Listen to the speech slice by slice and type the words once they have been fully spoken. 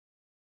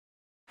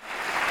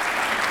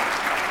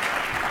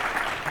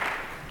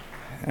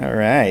All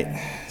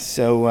right.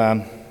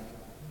 So,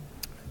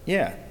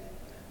 yeah,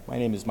 my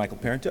name is Michael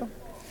Parenteau.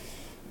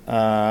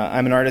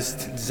 I'm an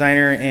artist,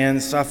 designer, and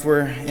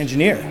software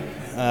engineer.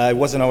 I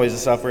wasn't always a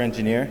software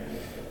engineer.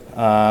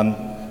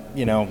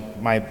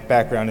 My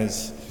background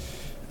is,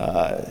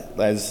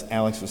 as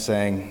Alex was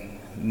saying,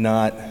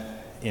 not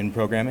in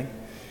programming.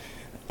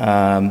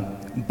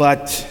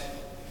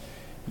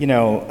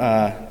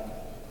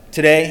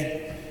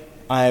 Today,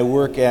 I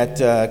work at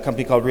a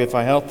company called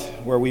Reify Health,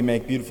 where we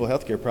make beautiful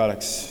healthcare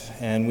products,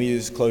 and we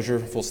use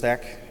Clojure full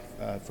stack,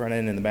 front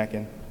end and the back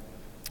end.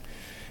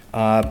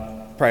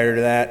 Prior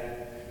to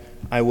that,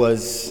 I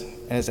was,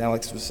 as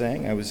Alex was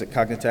saying, I was at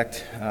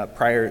Cognitect.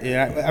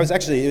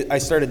 I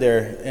started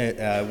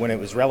there when it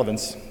was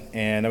Relevance,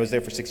 and I was there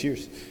for 6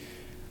 years.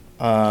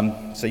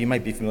 So you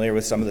might be familiar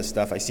with some of this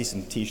stuff. I see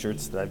some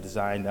T-shirts that I've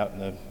designed out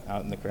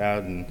in the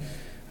crowd, and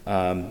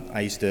I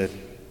used to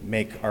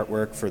make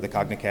artwork for the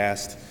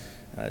Cognicast.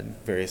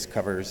 Various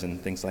covers and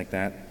things like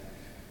that.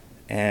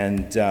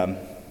 And I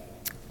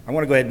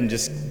want to go ahead and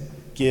just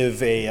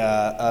give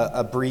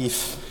a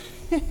brief,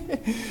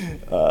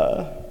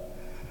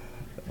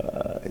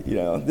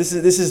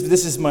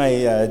 this is my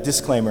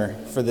disclaimer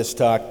for this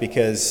talk,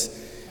 because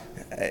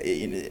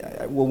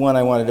one,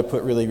 I wanted to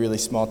put really, really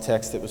small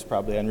text that was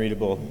probably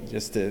unreadable,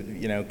 just to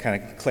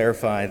kind of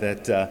clarify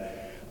that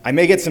I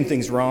may get some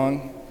things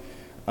wrong.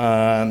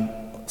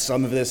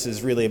 Some of this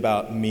is really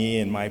about me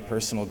and my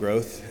personal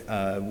growth,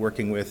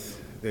 working with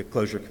the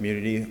Clojure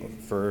community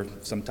for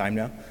some time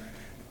now.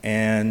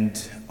 And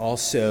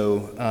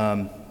also,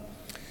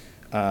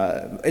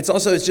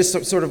 it's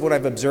just sort of what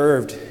I've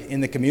observed in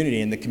the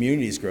community and the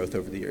community's growth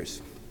over the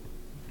years.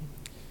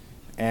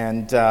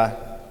 And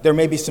there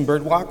may be some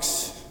bird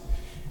walks,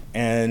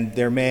 and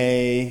there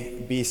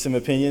may be some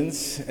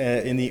opinions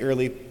in the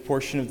early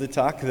portion of the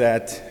talk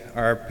that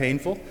are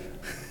painful.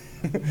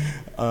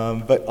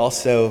 But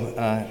also,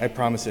 I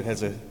promise it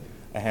has a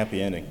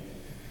happy ending.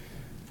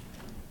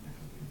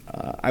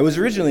 I was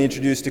originally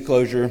introduced to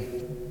Clojure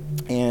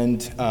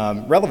and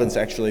Relevance,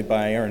 actually,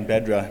 by Aaron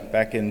Bedra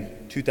back in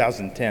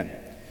 2010.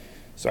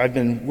 So I've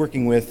been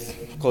working with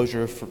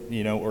Clojure for,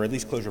 or at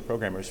least Clojure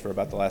programmers for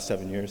about the last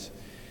 7 years.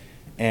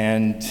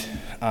 And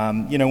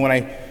when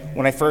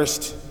I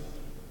first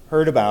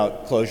heard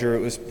about Clojure,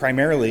 it was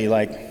primarily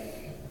like,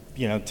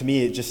 to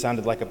me, it just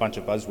sounded like a bunch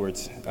of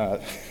buzzwords.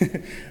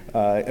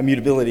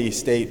 Immutability,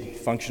 state,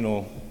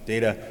 functional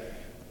data.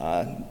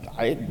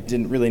 I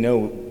didn't really know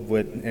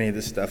what any of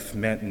this stuff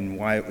meant and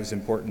why it was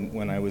important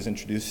when I was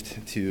introduced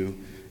to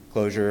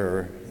Clojure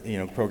or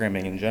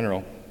programming in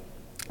general.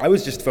 I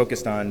was just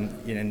focused on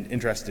and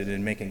interested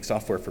in making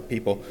software for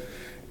people,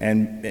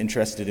 and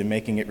interested in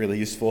making it really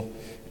useful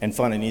and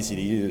fun and easy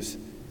to use.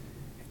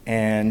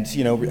 And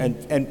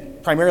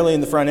and primarily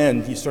in the front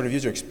end, sort of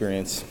user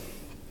experience.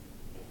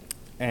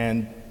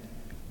 And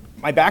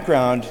my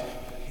background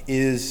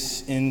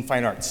is in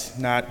fine arts,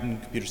 not in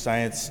computer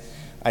science.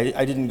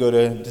 I didn't go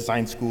to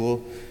design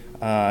school.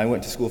 I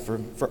went to school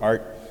for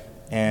art,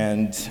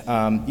 and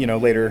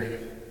later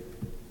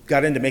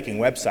got into making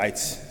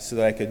websites so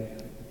that I could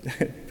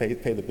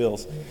pay the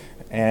bills.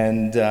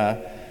 And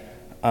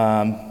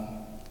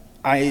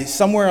I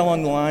somewhere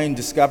along the line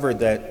discovered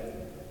that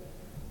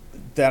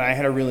I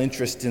had a real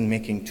interest in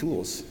making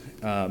tools.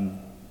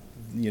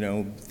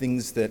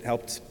 Things that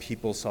helped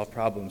people solve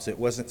problems. It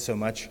wasn't so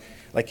much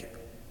like,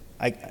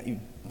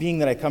 being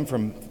that I come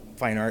from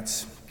fine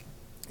arts,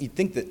 you'd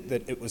think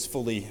that it was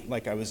fully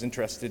like I was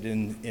interested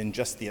in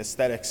just the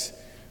aesthetics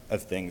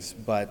of things,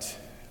 but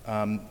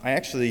I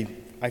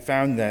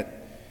found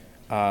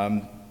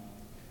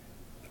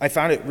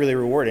it really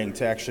rewarding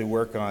to actually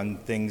work on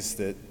things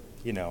that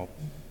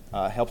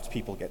helped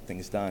people get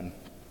things done.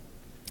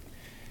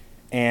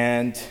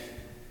 And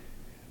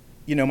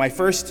my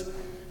first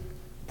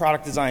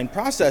product design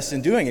process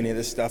in doing any of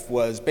this stuff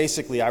was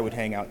basically I would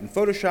hang out in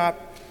Photoshop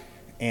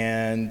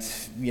and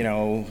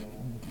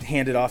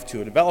hand it off to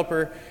a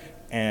developer,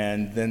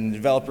 and then the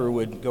developer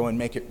would go and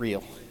make it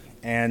real.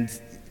 And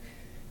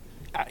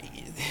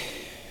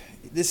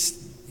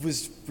this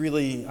was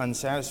really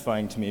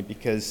unsatisfying to me,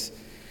 because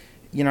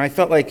I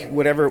felt like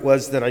whatever it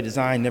was that I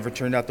designed never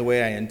turned out the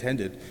way I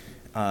intended,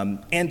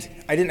 and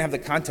I didn't have the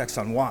context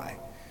on why.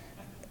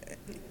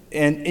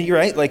 And you're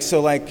right,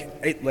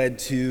 it led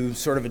to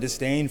sort of a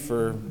disdain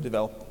for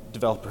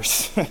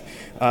developers,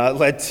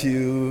 led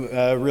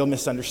to real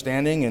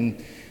misunderstanding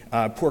and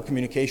poor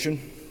communication.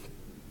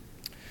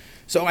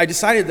 So I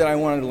decided that I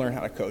wanted to learn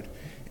how to code.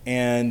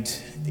 And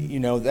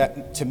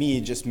that to me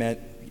just meant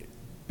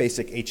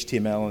basic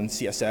HTML and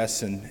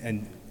CSS,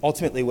 and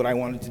ultimately what I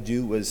wanted to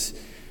do was,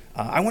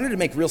 I wanted to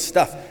make real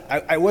stuff.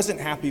 I wasn't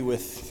happy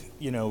with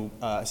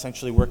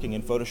essentially working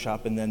in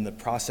Photoshop and then the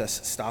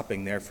process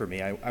stopping there for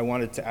me. I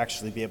wanted to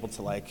actually be able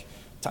to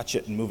touch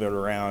it and move it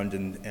around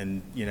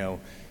and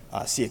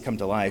see it come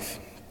to life.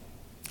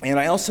 And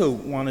I also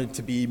wanted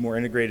to be more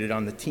integrated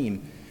on the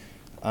team.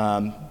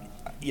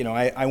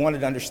 I wanted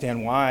to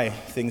understand why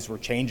things were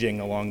changing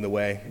along the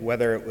way,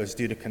 whether it was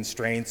due to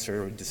constraints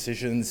or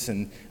decisions,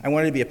 and I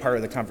wanted to be a part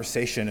of the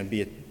conversation and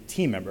be a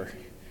team member.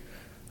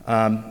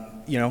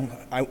 You know,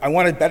 I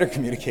wanted better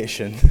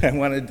communication. I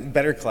wanted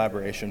better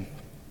collaboration.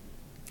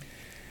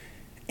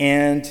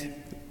 And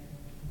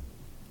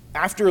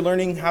after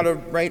learning how to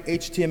write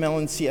HTML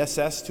and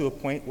CSS to a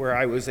point where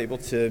I was able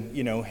to,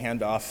 you know,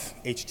 hand off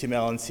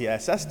HTML and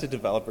CSS to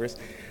developers,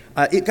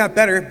 it got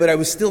better, but I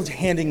was still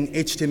handing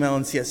HTML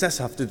and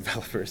CSS off to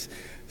developers.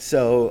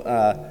 So,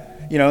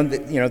 you know,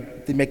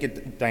 they make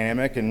it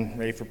dynamic and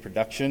ready for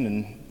production,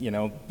 and you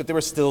know, but there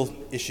were still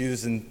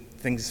issues and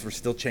things were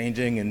still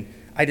changing, and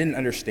I didn't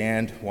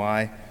understand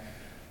why.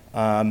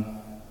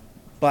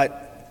 But,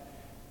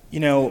 you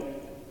know,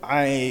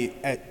 I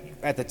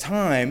at the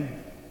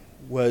time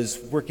was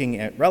working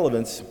at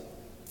Relevance,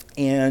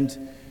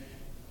 and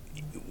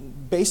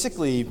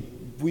basically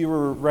we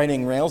were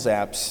writing Rails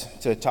apps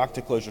to talk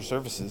to Clojure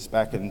services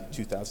back in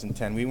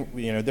 2010.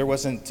 You know, there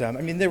wasn't, I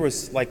mean, there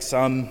was like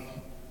some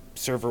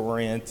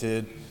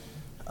server-oriented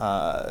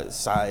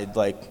side,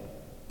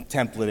 like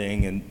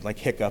templating and like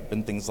Hiccup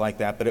and things like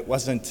that, but it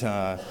wasn't,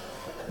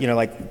 you know,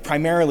 like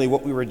primarily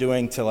what we were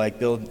doing to like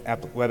build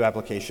web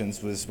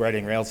applications was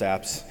writing Rails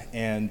apps.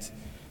 And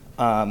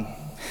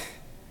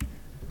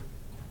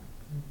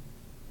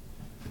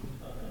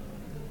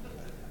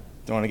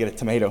don't want to get a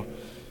tomato.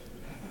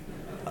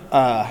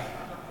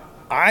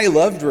 I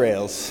loved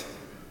Rails.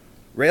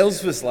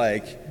 Rails was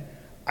like,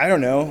 I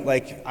don't know,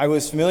 like I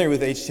was familiar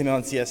with HTML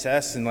and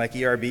CSS, and like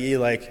ERB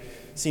like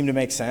seemed to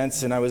make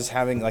sense, and I was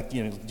having like,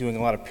 you know, doing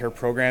a lot of pair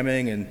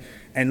programming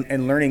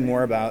and learning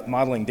more about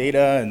modeling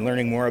data and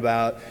learning more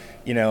about,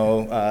 you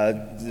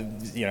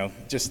know,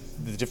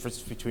 just the difference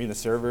between the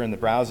server and the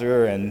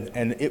browser,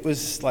 and it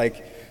was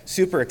like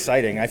super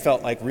exciting. I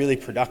felt like really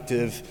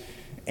productive.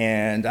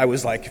 And I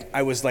was like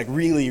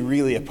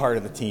really a part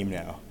of the team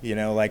now. You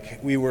know,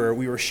 like we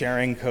were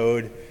sharing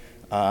code.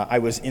 I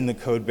was in the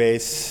code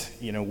base,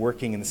 you know,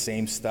 working in the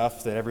same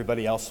stuff that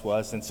everybody else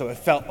was, and so it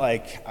felt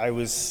like I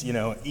was, you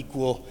know,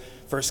 equal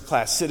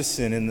first-class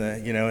citizen in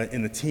the, you know,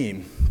 in the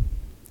team.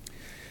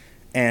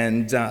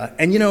 And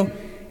you know,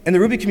 and the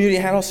Ruby community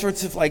had all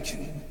sorts of like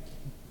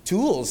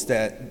tools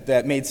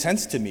that made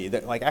sense to me,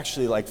 that like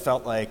actually like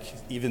felt like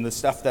even the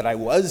stuff that I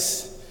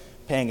was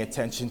paying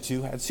attention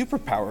to had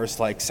superpowers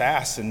like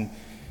Sass and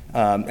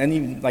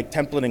even like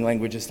templating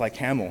languages like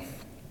Haml.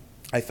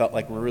 I felt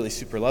like were really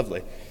super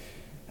lovely.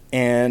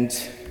 And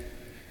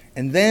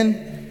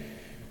then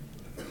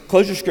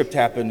ClojureScript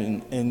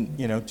happened in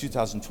you know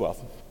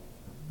 2012.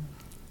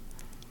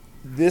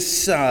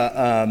 This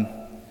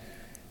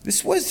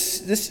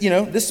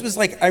was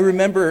like, I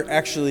remember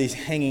actually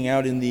hanging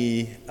out in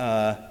the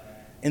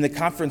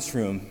conference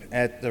room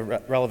at the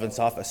Relevance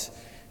office.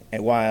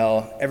 And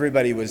while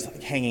everybody was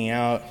like hanging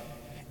out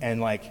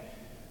and like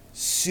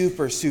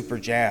super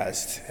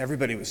jazzed,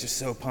 everybody was just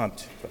so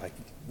pumped. Like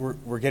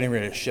we're getting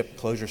ready to ship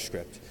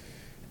ClojureScript,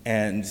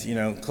 and you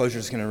know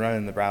Clojure's going to run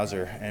in the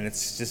browser, and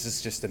it's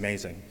just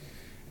amazing.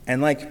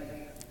 And like,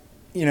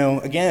 you know,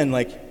 again,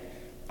 like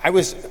I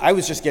was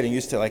just getting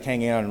used to like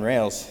hanging out in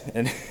Rails,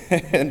 and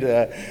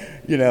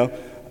you know,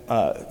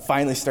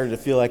 finally started to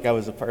feel like I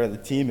was a part of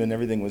the team and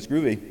everything was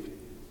groovy.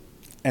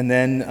 And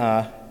then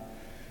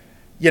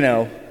you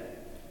know,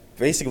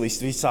 basically,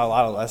 we saw a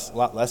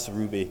lot less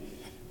Ruby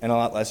and a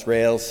lot less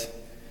Rails,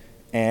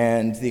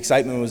 and the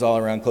excitement was all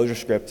around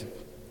ClojureScript.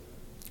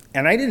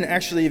 And I didn't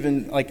actually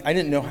even, like, I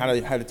didn't know how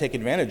to take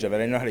advantage of it. I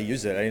didn't know how to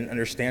use it. I didn't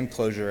understand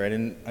Clojure. I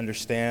didn't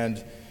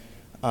understand,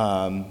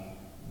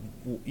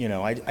 you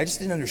know, I just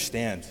didn't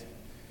understand.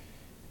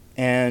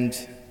 And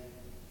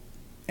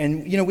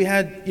you know, we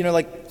had, you know,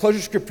 like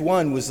ClojureScript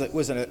 1 was a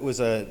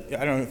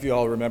I don't know if you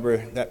all remember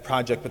that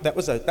project, but that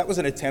was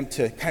an attempt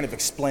to kind of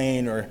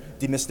explain or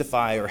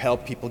demystify or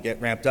help people get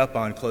ramped up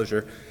on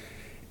Clojure.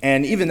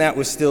 And even that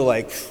was still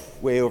like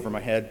way over my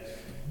head.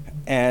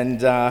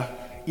 And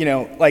you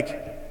know,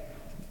 like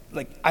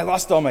I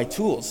lost all my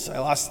tools. I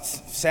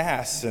lost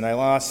Sass, and I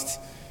lost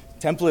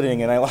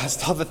templating, and I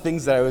lost all the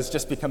things that I was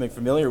just becoming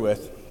familiar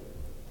with.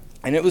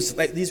 And it was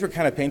like, these were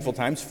kind of painful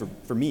times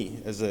for me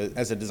as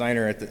a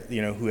designer at the,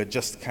 you know, who had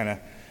just kind of,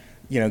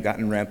 you know,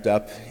 gotten ramped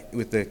up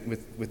with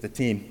the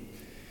team.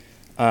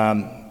 You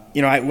know,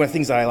 one of the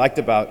things that I liked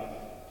about,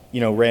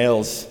 you know,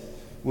 Rails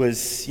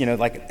was, you know,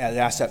 like the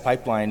asset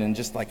pipeline and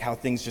just like how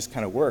things just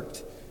kind of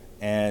worked.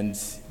 And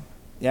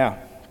yeah,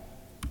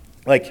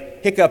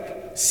 like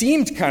Hiccup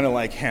seemed kind of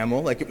like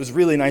Haml, like it was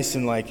really nice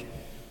and like,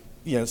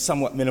 you know,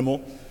 somewhat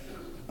minimal.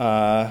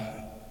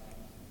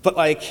 But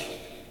like,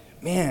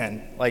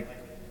 man, like,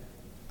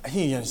 I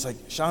think, you know, it's like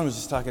Sean was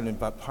just talking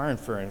about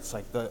Parenteau, and it's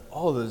like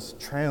all those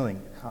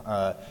trailing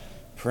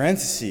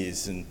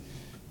parentheses and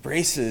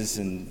braces,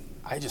 and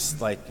I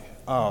just like,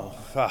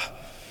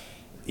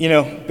 you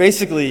know,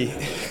 basically,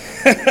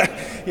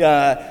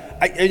 yeah.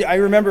 I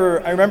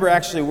remember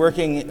actually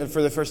working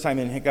for the first time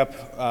in Hiccup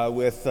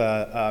with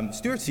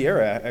Stuart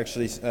Sierra.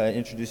 Actually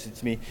introduced it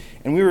to me,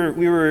 and we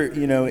were,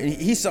 you know,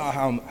 he saw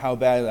how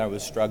bad I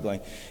was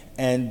struggling,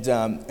 and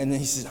then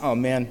he says, "Oh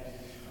man,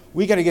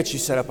 we got to get you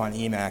set up on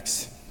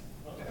Emacs."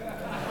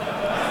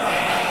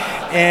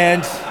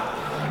 And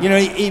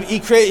he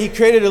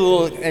created a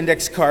little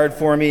index card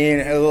for me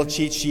and a little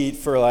cheat sheet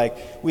for like,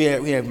 we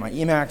had my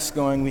Emacs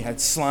going, we had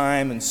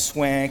Slime and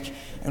Swank,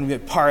 and we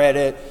had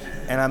Parenteau,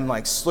 and I'm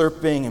like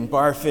slurping and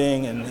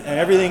barfing, and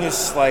everything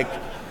is like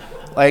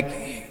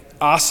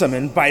awesome.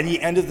 And by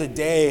the end of the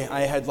day,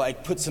 I had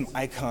like put some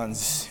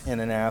icons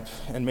in an app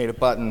and made a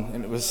button,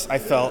 and I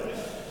felt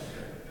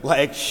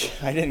like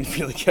I didn't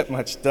really get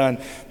much done.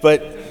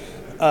 But,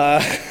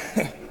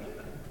 I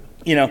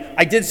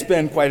did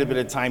spend quite a bit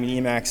of time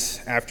in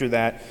Emacs after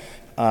that,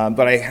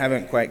 but I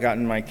haven't quite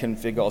gotten my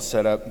config all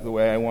set up the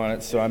way I want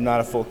it, so I'm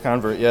not a full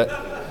convert yet.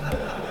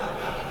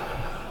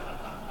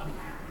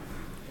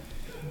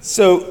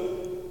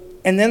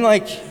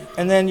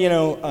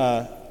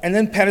 And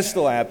then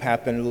Pedestal app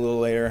happened a little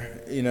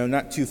later,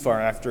 not too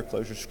far after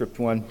Clojure script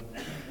 1.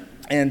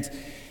 And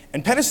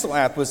Pedestal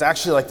app was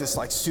actually like this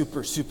like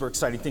super, super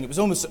exciting thing. It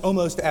was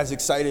almost as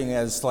exciting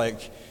as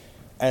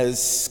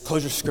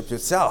Clojure script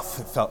itself,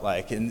 it felt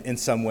like in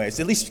some ways,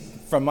 at least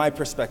from my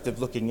perspective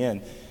looking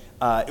in.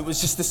 It was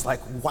just this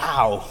like,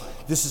 wow,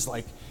 this is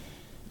like,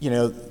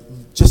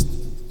 just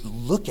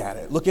look at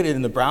it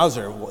in the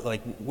browser,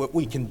 like what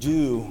we can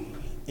do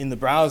in the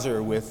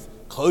browser with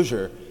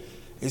Clojure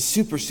is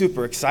super,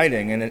 super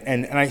exciting.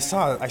 And I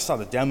saw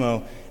the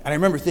demo, and I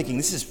remember thinking,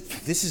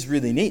 this is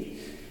really neat.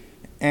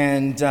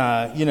 And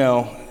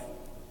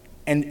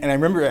and I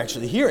remember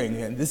actually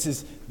hearing, and this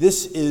is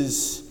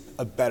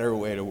a better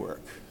way to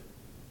work.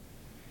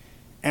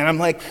 And I'm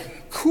like,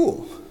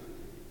 cool.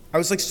 I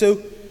was like,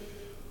 so,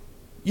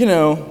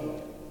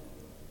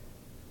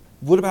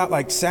 what about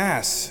like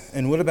Sass,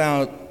 and what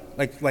about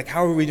like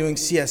how are we doing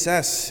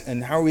CSS,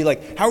 and how are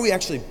we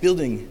actually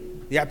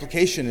building the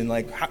application, and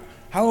like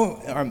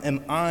how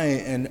am I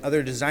and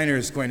other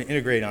designers going to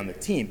integrate on the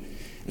team?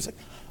 It was like,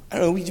 I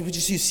don't know, we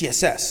just use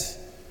CSS.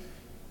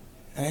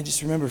 And I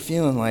just remember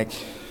feeling like,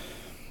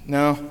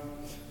 no,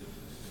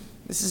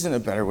 this isn't a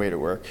better way to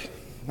work.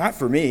 Not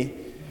for me.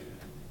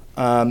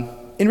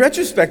 In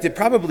retrospect, it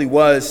probably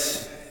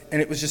was,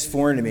 and it was just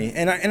foreign to me.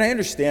 And I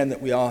understand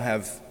that we all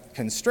have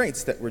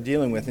constraints that we're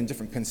dealing with and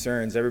different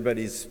concerns.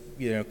 Everybody's,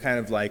 kind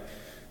of like,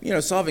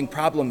 solving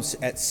problems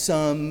at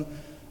some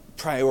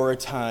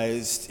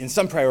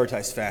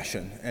prioritized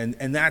fashion.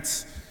 And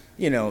that's,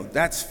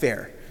 that's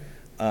fair.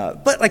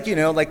 But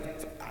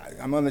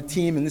I'm on the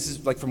team, and this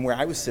is like from where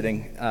I was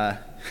sitting.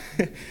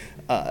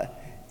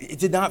 It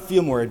did not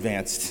feel more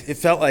advanced. It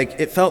felt like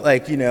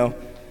kind of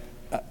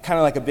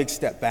like a big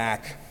step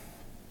back.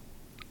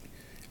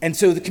 And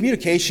so the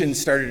communication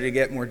started to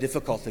get more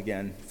difficult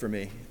again for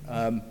me.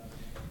 One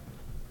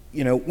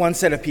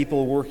set of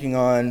people working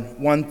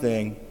on one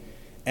thing,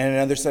 and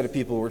another set of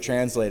people were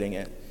translating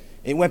it.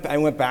 I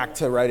went back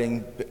to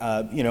writing,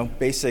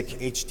 basic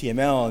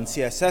HTML and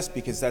CSS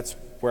because that's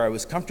where I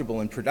was comfortable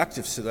and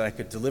productive, so that I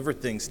could deliver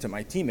things to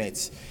my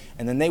teammates,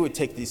 and then they would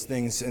take these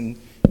things and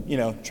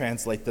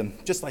translate them,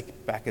 just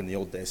like back in the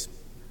old days,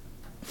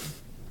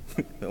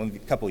 only a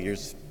couple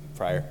years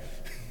prior.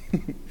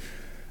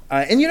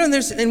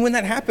 And when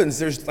that happens,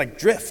 there's like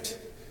drift,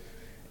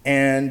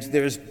 and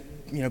there's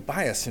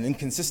bias and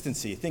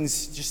inconsistency.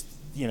 Things just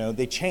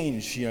they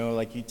change.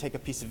 Like you take a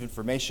piece of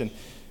information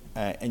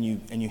and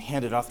you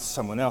hand it off to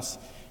someone else,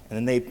 and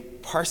then they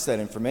parse that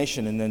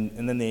information, and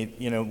then they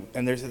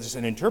and there's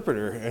an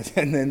interpreter,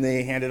 and then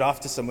they hand it off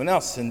to someone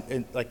else, and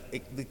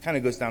it kind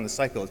of goes down the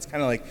cycle. It's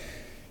kind of like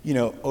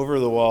over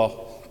the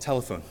wall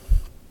telephone.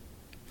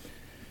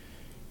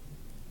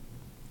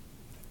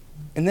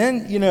 And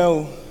then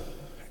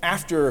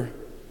after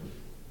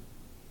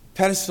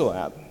Pedestal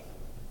app,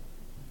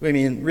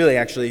 really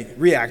actually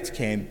React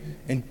came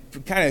and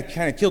kind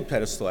of killed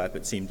Pedestal app,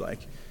 it seemed like.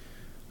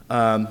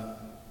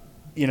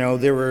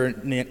 There were,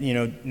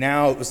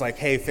 now it was like,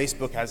 hey,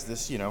 Facebook has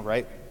this,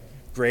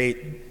 great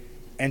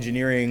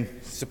engineering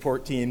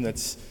support team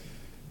that's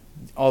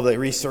all the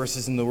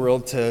resources in the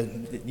world to,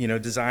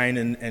 design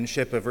and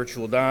ship a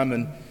virtual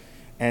DOM,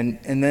 and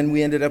then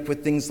we ended up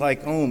with things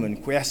like Ohm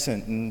and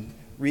Quiescent and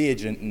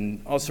Reagent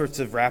and all sorts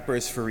of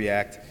wrappers for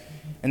React,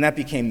 and that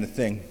became the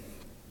thing.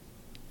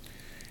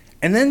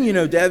 And then,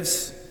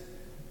 devs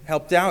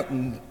helped out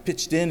and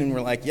pitched in, and were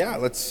like, yeah,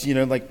 let's,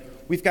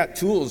 we've got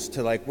tools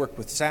to work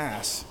with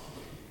Sass.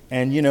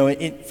 And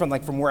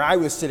from where I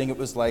was sitting, it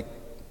was like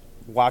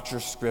Watcher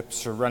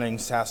scripts or running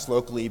Sass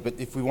locally. But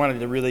if we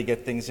wanted to really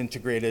get things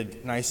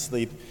integrated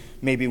nicely,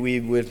 maybe we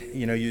would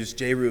use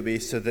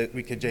JRuby so that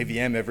we could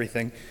JVM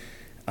everything.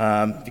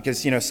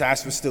 Because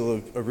Sass was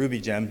still a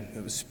Ruby gem.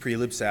 It was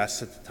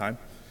pre-libsass at the time.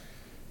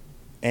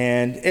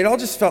 And it all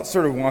just felt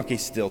sort of wonky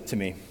still to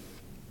me.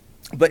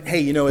 But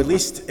hey, at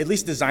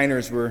least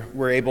designers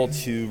were able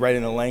to write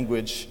in a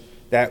language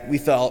that we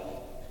felt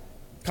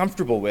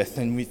comfortable with,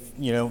 and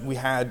we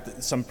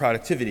had some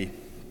productivity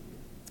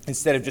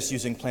instead of just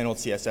using plain old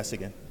CSS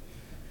again.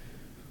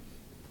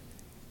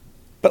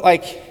 But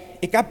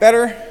it got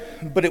better,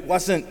 but it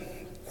wasn't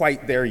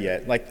quite there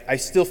yet. I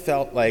still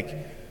felt like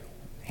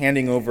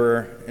handing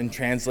over and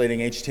translating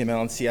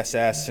HTML and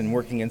CSS and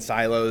working in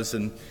silos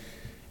and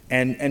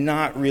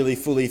not really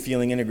fully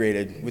feeling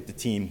integrated with the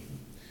team.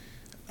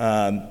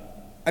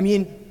 I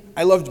mean,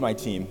 I loved my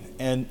team,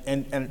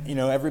 and you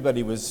know,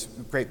 everybody was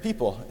great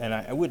people, and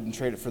I wouldn't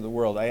trade it for the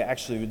world.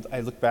 I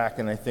look back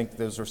and I think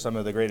those were some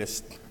of the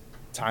greatest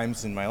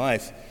times in my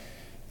life.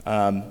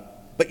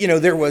 But you know,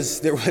 there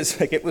was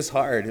like, it was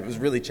hard. It was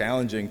really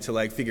challenging to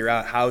like figure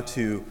out how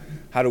to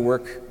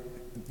work.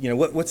 You know,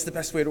 what's the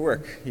best way to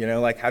work? You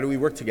know, like, how do we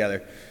work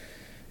together?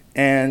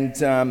 And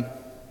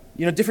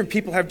you know, different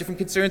people have different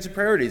concerns and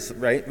priorities,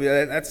 right?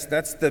 That's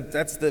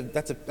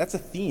a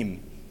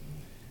theme.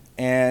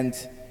 And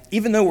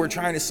even though we're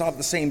trying to solve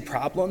the same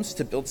problems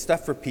to build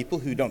stuff for people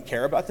who don't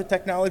care about the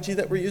technology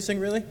that we're using,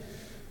 really,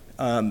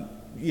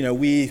 you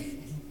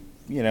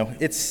know,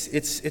 it's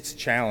a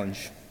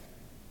challenge.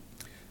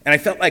 And I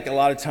felt like a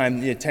lot of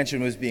time the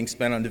attention was being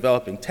spent on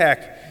developing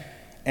tech,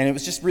 and it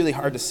was just really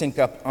hard to sync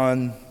up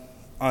on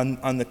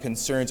the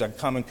concerns, on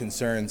common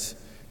concerns,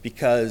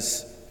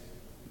 because,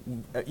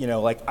 you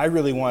know, like, I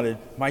really wanted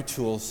my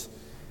tools,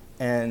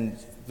 and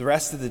the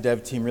rest of the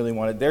dev team really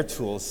wanted their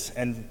tools,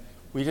 and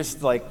we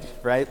just like,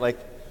 right, like,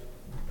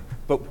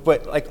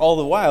 but like all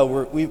the while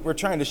we're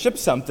trying to ship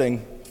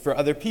something for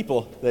other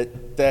people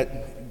that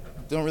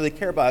don't really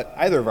care about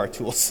either of our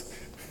tools.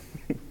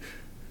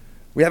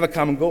 We have a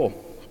common goal.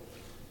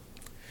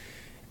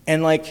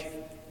 And like,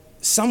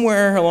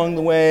 somewhere along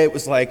the way, it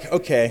was like,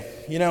 okay,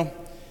 you know,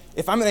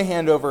 if I'm going to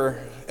hand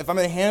over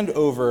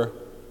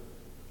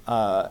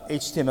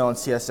HTML and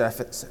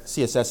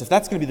CSS, if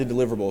that's going to be the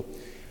deliverable,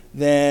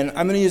 then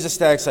I'm going to use a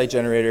static site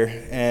generator,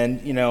 and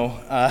you know,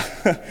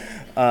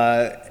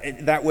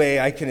 that way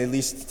I can at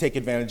least take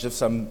advantage of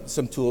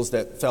some tools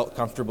that felt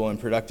comfortable and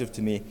productive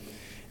to me.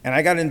 And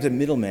I got into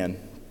middleman,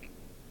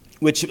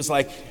 which was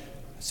like,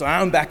 so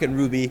I'm back in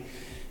Ruby,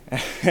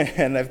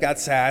 and I've got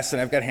Sass,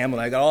 and I've got Hamlet,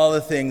 I got all the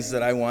things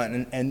that I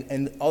want,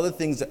 and all the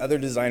things that other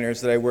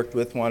designers that I worked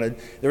with wanted.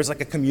 There was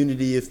like a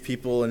community of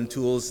people and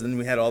tools, and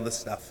we had all this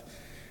stuff.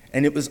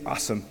 And it was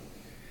awesome.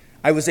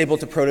 I was able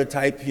to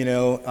prototype, you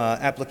know,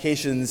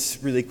 applications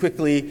really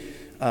quickly,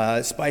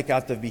 spike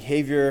out the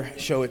behavior,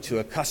 show it to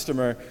a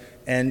customer,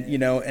 and you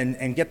know,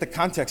 and get the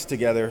context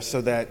together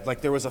so that like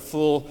there was a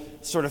full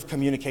sort of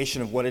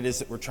communication of what it is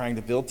that we're trying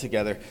to build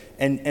together,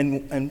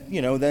 and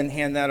you know, then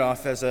hand that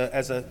off as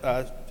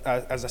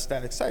a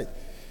static site.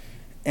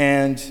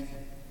 And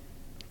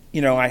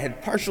you know, I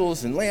had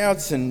partials and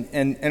layouts,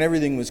 and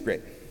everything was great.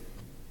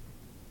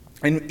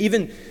 And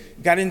even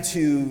got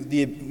into the,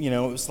 you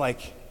know, it was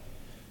like,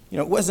 you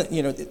know, it wasn't,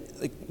 you know,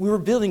 like we were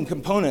building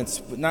components,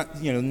 but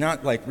not, you know,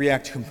 not like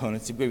React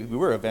components. We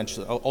were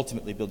eventually,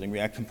 ultimately building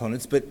React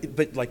components,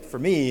 but like for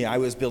me, I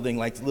was building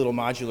like little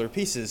modular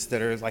pieces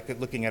that are like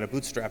looking at a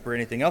bootstrap or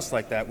anything else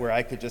like that, where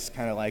I could just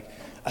kind of like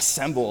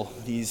assemble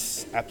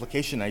these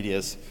application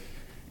ideas,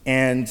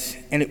 and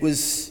it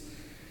was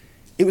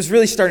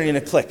really starting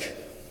to click.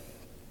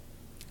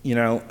 You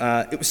know,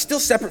 it was still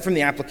separate from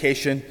the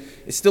application.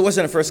 It still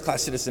wasn't a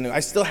first-class citizen.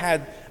 I still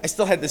had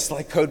this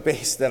like code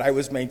base that I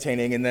was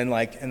maintaining, and then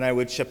and I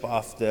would ship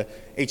off the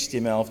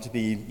HTML to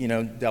be, you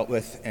know, dealt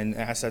with, and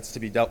assets to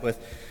be dealt with.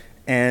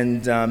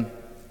 And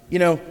you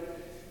know,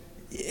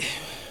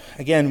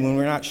 again, when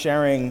we're not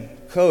sharing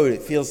code,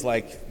 it feels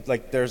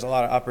like there's a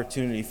lot of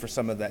opportunity for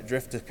some of that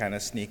drift to kind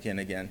of sneak in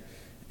again,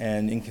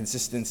 and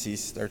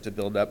inconsistencies start to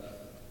build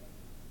up.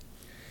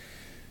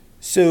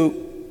 So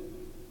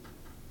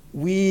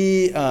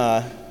we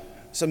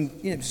some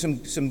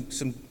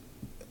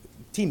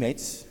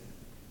teammates.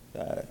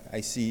 I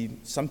see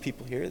some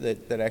people here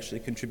that actually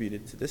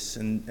contributed to this,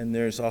 and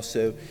there's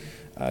also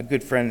a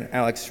good friend,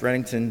 Alex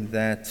Reddington,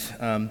 that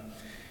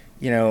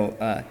you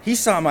know, he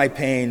saw my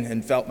pain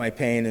and felt my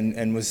pain,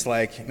 and was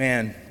like,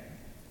 man,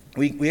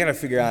 we got to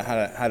figure out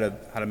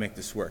how to make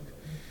this work.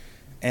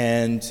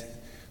 And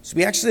so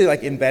we actually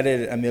like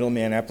embedded a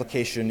middleman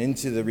application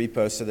into the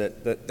repo so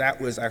that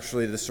was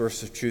actually the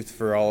source of truth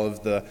for all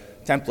of the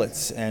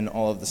templates and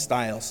all of the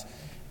styles.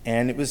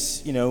 And it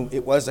was, you know,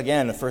 it was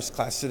again a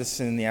first-class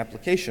citizen in the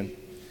application.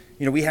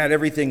 You know, we had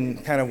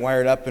everything kind of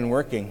wired up and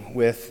working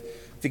with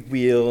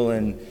Figwheel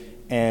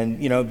and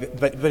you know,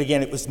 but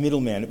again, it was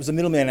middleman. It was a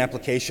middleman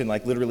application,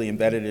 like literally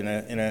embedded in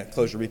a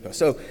Clojure repo.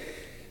 So,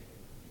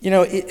 you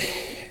know,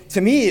 to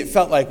me, it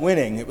felt like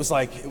winning. It was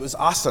like, it was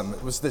awesome.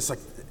 It was this like,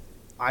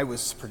 I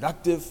was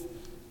productive,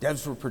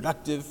 devs were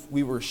productive,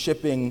 we were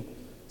shipping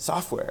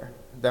software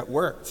that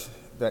worked,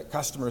 that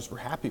customers were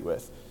happy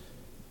with.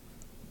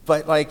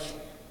 But like,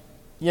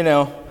 you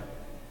know,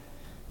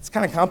 it's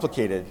kind of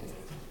complicated.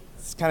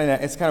 It's kind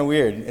of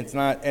weird. It's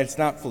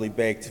not fully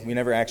baked. We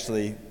never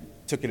actually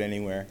took it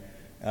anywhere.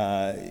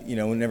 You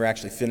know, we never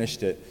actually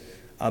finished it.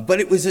 But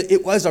it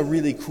was a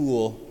really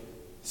cool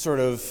sort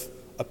of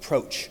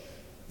approach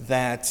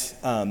that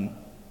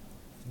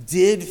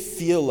did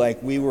feel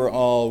like we were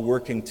all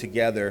working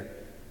together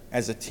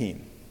as a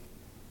team.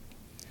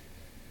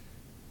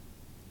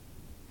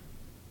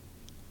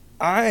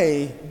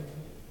 I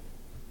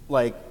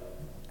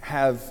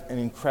have an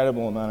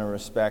incredible amount of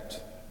respect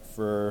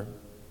for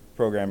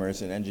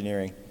programmers and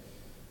engineering.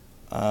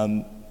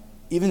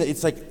 Even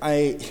it's like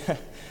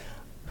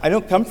I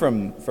don't come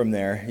from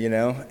there, you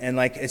know, and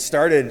like it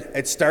started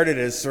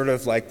as sort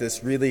of like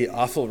this really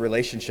awful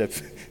relationship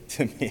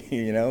to me,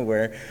 you know,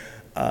 where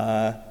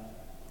I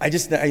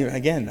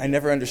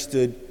never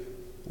understood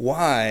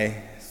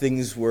why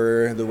things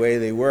were the way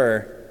they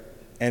were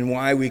and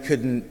why we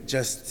couldn't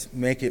just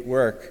make it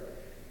work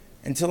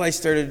until I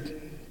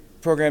started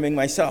programming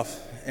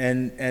myself,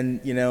 and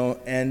you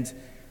know, and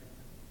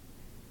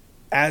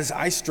as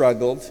I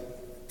struggled,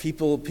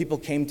 people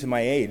came to my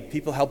aid.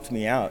 People helped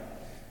me out.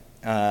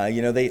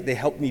 You know, they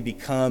helped me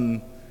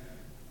become,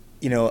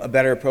 you know, a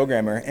better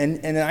programmer,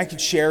 and I could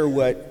share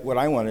what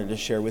I wanted to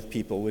share with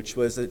people, which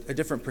was a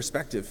different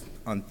perspective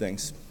on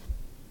things.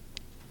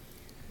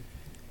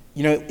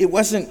 You know, it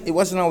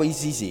wasn't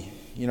always easy.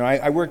 You know,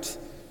 I worked,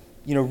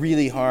 you know,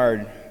 really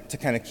hard to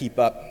kind of keep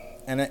up,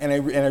 and I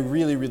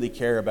really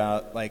care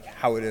about like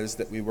how it is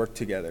that we work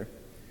together.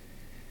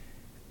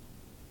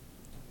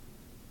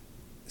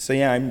 So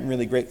yeah, I'm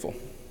really grateful.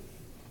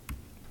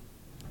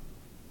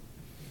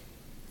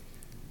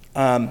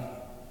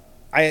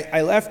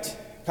 I left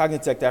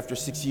Cognitect after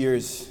 6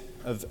 years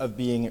of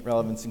being at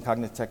Relevance in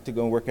Cognitect to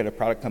go and work at a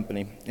product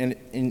company,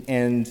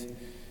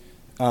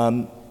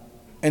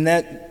 and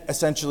that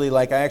essentially,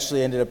 like, I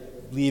actually ended up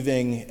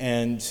leaving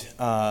and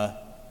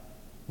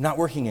not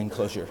working in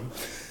Clojure.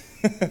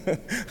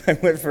 I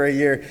went for a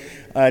year,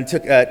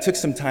 took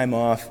some time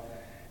off,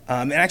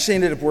 and actually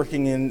ended up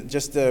working in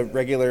just a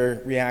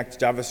regular React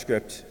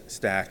JavaScript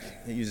stack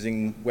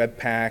using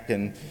Webpack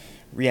and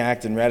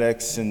React and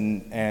Redux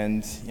and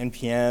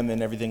NPM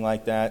and everything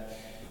like that.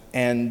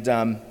 And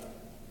I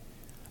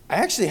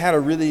actually had a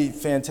really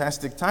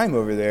fantastic time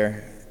over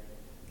there.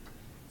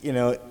 You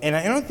know, and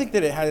I don't think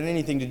that it had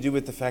anything to do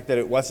with the fact that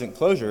it wasn't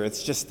Clojure.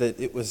 It's just that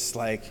it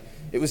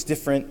was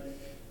different.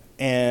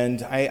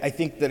 And I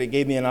think that it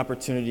gave me an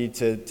opportunity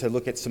to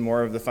look at some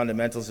more of the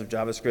fundamentals of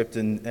JavaScript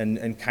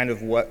and kind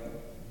of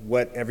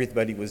what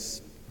everybody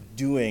was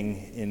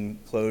doing in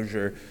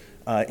Clojure,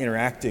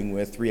 interacting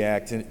with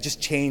React, and it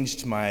just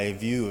changed my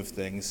view of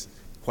things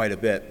quite a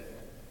bit.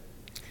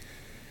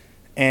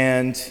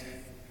 And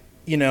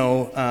you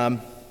know,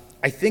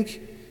 I think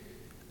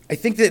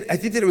that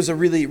it was a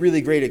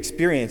really great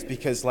experience,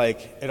 because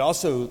like it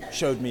also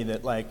showed me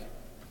that like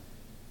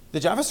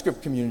the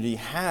JavaScript community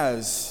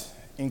has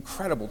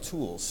incredible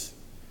tools,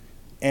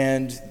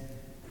 and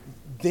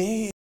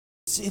it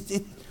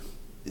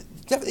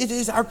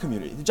is our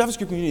community. The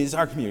JavaScript community is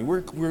our community.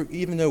 We're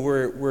even though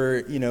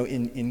we're you know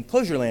in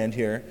Clojure land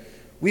here,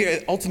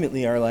 we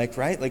ultimately are like,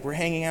 right, like we're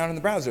hanging out in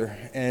the browser,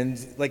 and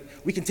like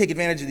we can take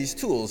advantage of these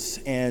tools.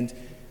 And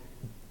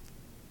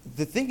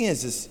the thing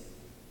is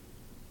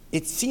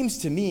it seems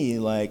to me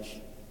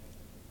like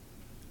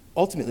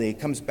ultimately it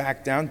comes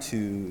back down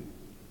to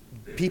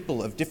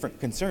people of different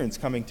concerns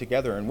coming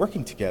together and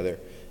working together.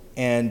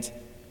 And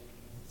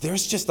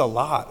there's just a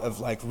lot of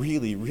like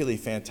really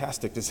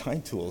fantastic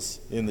design tools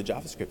in the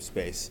JavaScript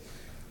space.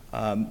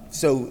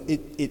 So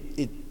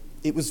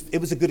it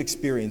was a good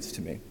experience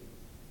to me.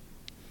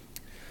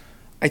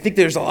 I think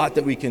there's a lot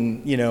that we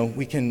can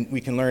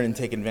learn and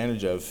take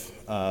advantage of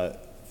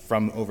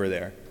from over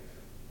there.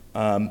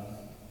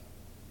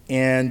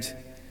 And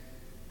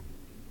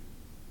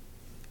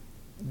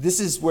this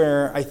is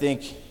where I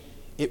think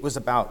it was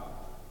about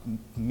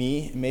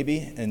me,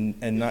 maybe,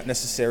 and not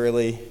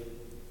necessarily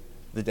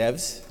the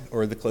devs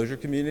or the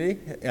Clojure community.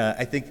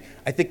 I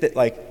think that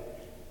like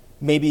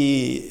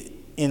maybe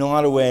in a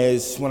lot of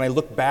ways, when I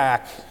look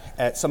back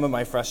at some of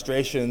my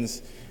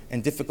frustrations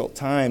and difficult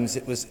times,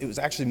 it was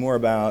actually more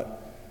about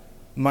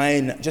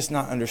my just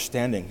not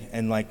understanding,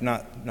 and like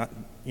not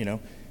you know,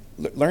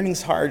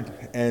 learning's hard,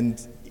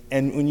 and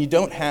when you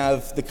don't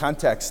have the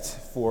context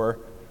for,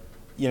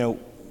 you know,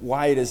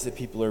 why it is that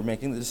people are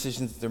making the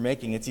decisions that they're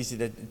making, it's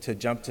easy to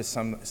jump to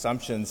some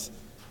assumptions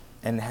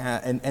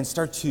and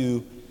start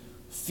to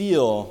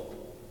feel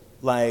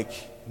like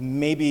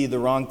maybe the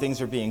wrong things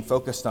are being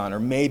focused on, or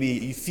maybe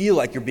you feel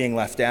like you're being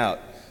left out.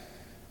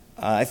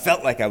 I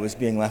felt like I was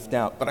being left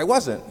out, but I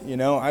wasn't. You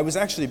know, I was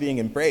actually being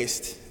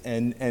embraced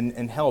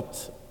and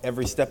helped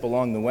every step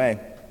along the way.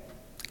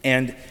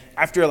 And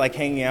after like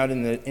hanging out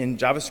in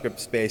JavaScript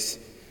space,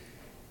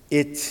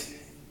 it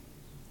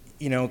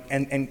you know,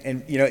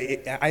 you know,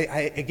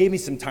 it gave me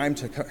some time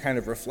to kind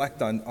of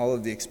reflect on all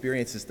of the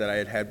experiences that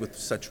I had with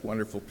such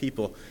wonderful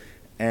people.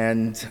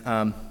 And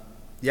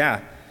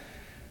yeah,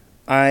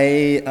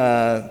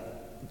 I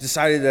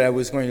decided that I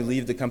was going to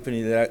leave the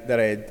company that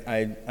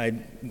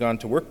I'd gone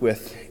to work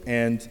with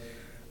and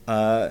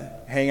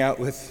hang out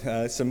with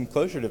some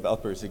Clojure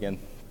developers again.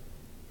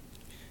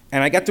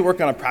 And I got to work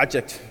on a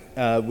project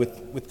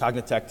with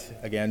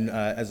Cognitect again,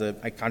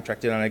 I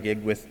contracted on a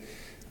gig with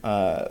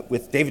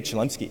David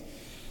Shalemsky.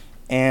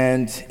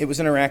 And it was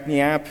an Arachne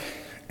app.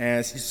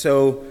 And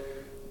so,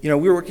 you know,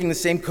 we were working the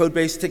same code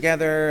base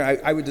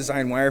together. I would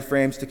design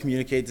wireframes to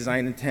communicate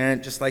design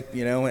intent, just like,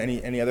 you know,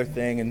 any other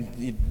thing. And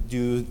you'd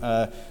do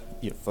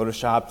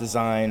Photoshop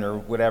design or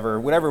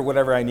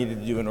whatever I needed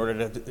to do in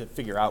order to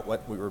figure out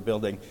what we were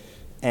building.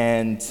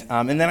 And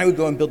then I would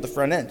go and build the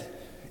front end.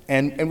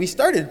 And we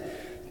started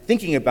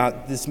thinking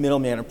about this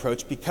middleman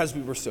approach because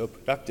we were so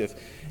productive.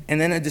 And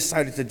then I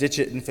decided to ditch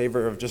it in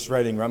favor of just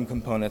writing rum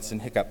components in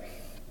Hiccup.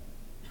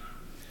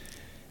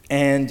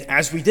 And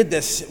as we did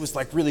this, it was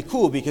like really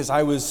cool because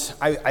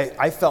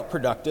I felt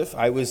productive.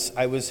 I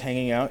was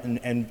hanging out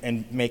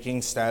and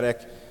making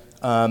static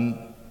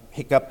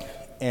Hiccup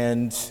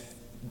and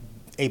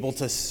able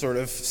to sort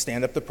of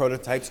stand up the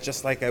prototypes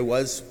just like I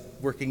was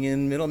working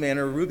in Middleman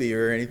or Ruby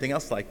or anything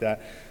else like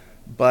that.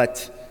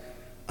 But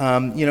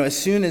as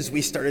soon as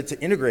we started to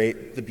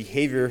integrate the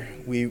behavior,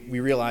 we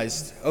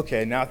realized,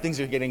 okay, now things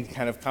are getting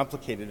kind of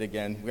complicated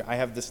again. I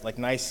have this like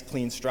nice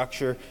clean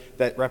structure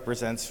that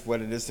represents what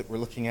it is that we're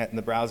looking at in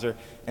the browser,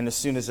 and as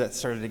soon as that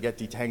started to get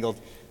detangled,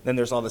 then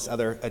there's all this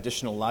other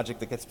additional logic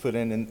that gets put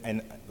in,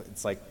 and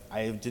it's like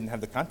I didn't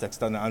have the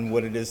context on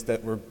what it is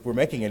that we're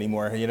making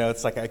anymore.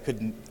 It's like I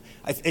couldn't.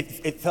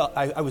 It felt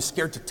I was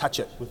scared to touch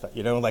it with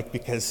it,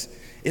 because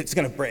it's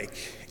going to break,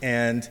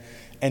 and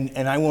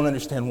I won't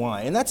understand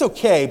why. And that's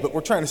okay, but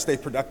we're trying to stay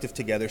productive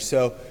together.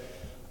 So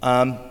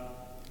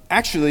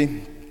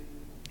actually,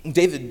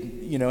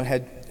 David,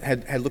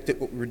 had looked at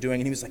what we were doing,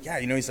 and he was like, yeah,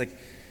 he's like,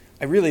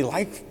 I really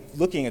like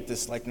looking at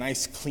this like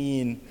nice,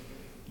 clean,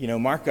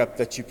 markup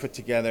that you put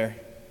together.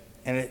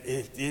 And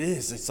it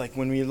is. It's like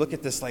when we look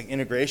at this like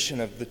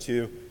integration of the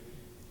two,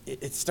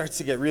 it starts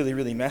to get really,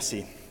 really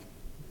messy.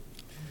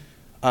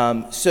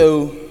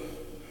 So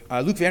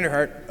Luc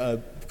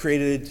Vanderhart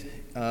created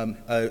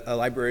a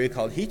library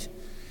called Heat.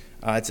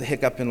 It's a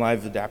Hiccup and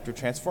live adapter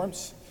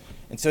transforms.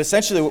 And so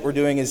essentially what we're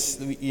doing is,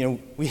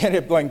 we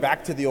ended up going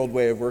back to the old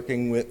way of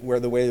working with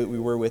the way that we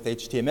were with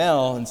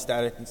HTML and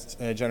static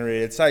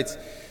generated sites,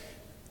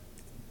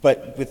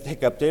 but with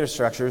Hiccup data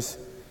structures.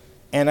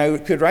 And I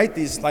could write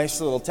these nice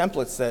little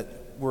templates that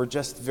were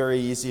just very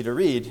easy to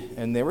read,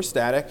 and they were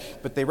static,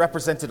 but they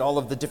represented all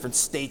of the different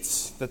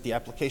states that the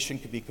application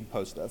could be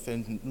composed of,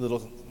 and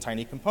little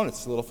tiny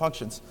components, little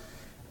functions.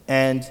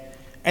 And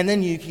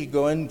then you could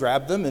go and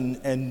grab them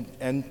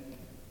and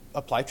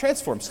apply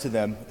transforms to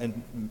them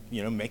and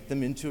make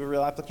them into a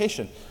real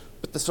application.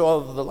 But all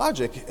of the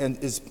logic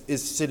is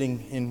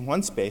sitting in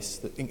one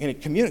space, and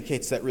it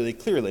communicates that really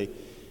clearly.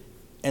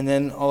 And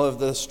then all of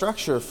the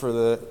structure for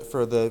the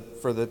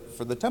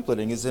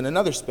templating is in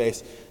another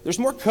space. There's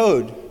more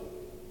code,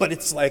 but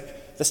it's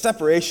like the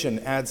separation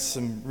adds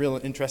some real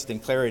interesting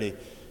clarity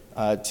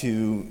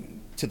to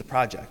the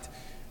project.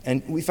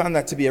 And we found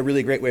that to be a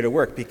really great way to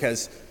work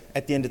because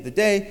at the end of the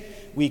day,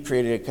 we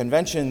created a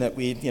convention that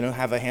we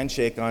have a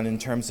handshake on in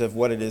terms of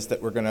what it is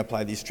that we're going to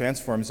apply these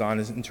transforms on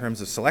in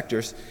terms of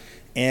selectors.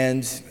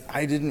 And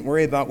I didn't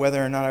worry about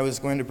whether or not I was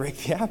going to break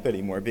the app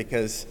anymore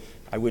because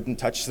I wouldn't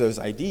touch those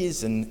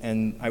IDs,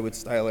 and I would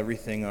style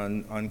everything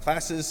on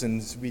classes,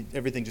 and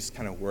everything just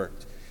kind of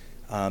worked.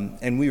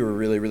 And we were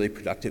really, really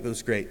productive. It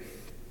was great.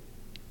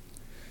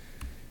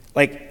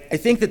 I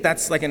think that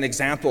that's like an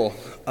example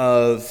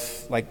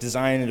of like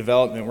design and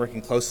development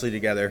working closely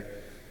together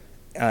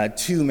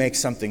to make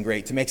something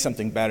great, to make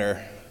something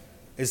better.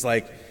 Is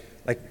like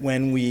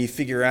when we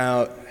figure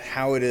out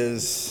how it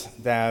is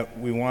that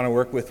we want to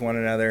work with one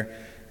another,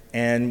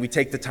 and we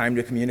take the time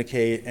to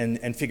communicate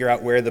and figure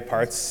out where the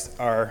parts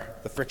are,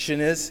 the friction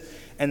is,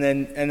 and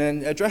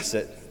then address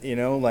it.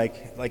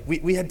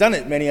 We had done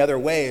it many other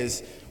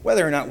ways.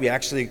 Whether or not we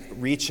actually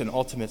reach an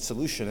ultimate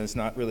solution is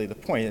not really the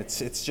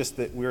point. It's just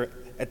that we're,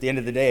 at the end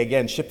of the day,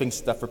 again, shipping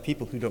stuff for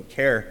people who don't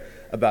care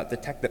about the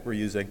tech that we're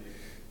using.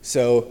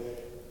 So,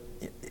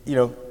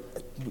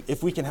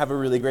 if we can have a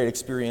really great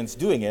experience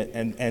doing it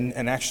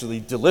and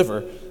actually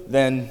deliver,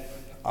 then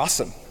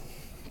awesome.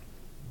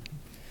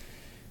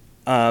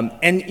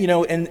 And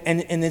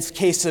in this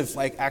case of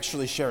like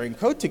actually sharing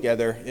code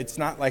together, it's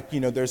not like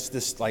there's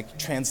this like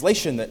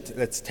translation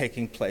that's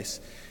taking place.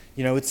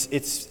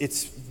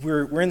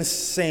 We're in the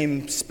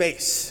same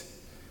space,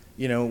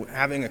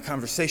 having a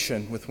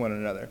conversation with one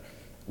another,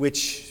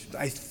 which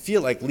I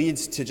feel like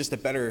leads to just a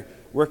better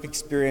work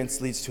experience,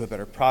 leads to a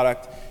better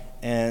product,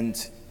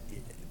 and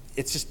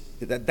it's just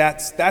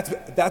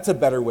that's a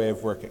better way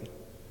of working.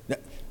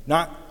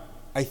 Not,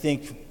 I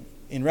think,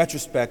 in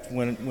retrospect,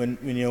 when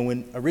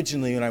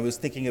originally when I was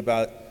thinking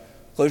about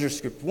Clojure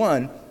Script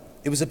 1,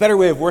 it was a better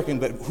way of working,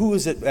 but who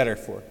was it better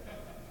for?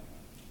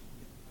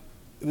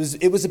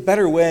 It was a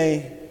better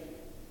way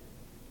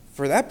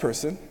for that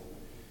person.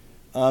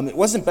 It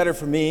wasn't better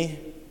for me,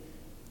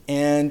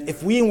 and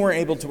if we weren't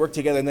able to work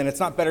together, then it's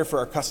not better for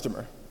our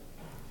customer.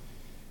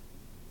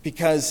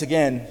 Because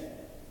again,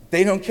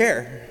 they don't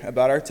care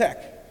about our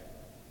tech.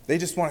 They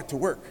just want it to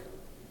work.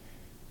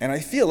 And I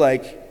feel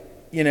like,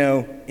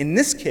 in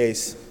this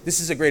case, this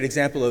is a great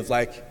example of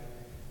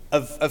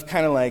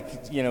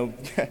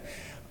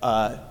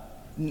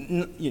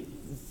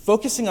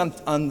focusing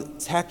on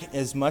tech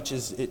as much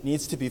as it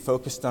needs to be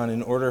focused on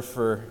in order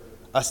for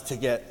us to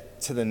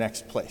get to the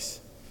next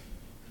place.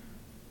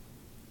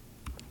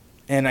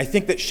 And I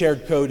think that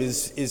shared code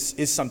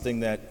is something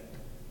that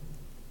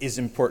is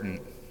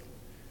important.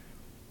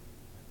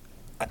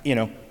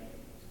 It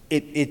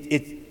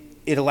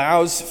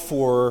allows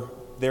for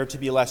there to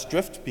be less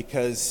drift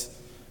because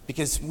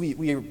because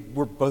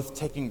we're both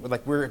taking,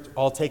 like, we're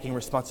all taking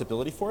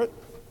responsibility for it.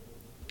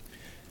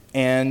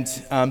 And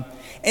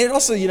it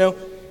also, you know,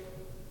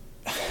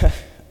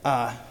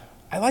 I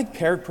like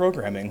paired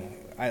programming.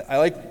 I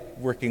like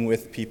working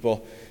with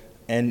people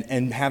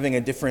and having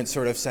a different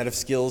sort of set of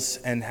skills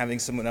and having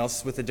someone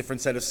else with a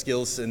different set of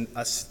skills and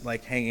us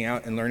like hanging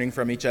out and learning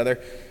from each other.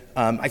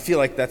 I feel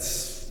like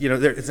that's, you know,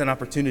 it's an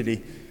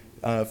opportunity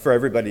for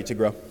everybody to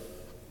grow.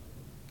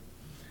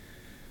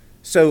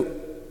 So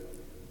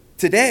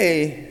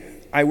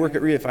today I work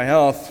at Reify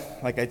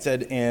Health, like I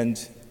said, and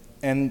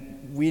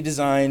we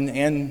design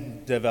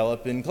and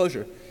develop in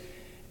Clojure.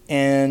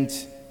 And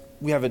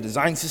we have a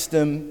design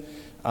system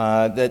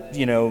that,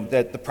 you know,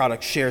 that the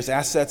product shares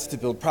assets to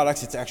build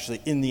products. It's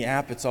actually in the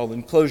app. It's all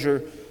in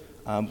Clojure.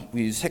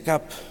 We use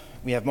Hiccup.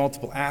 We have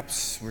multiple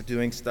apps. We're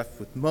doing stuff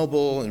with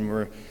mobile, and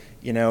we're,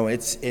 you know,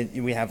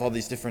 we have all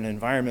these different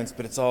environments,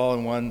 but it's all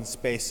in one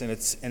space, and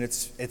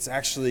it's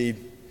actually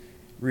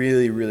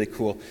really, really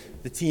cool.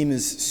 The team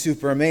is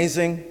super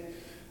amazing.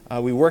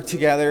 We work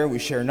together. We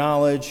share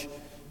knowledge.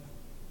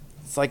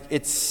 It's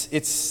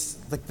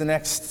like the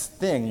next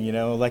thing, you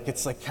know, like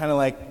it's like kind of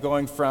like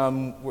going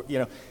from, you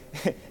know,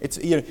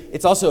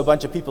 it's also a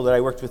bunch of people that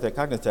I worked with at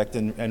Cognitect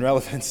and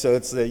Relevance, so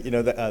it's you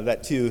know,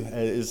 that too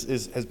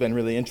has been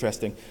really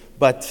interesting.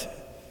 But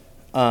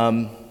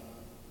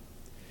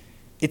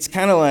it's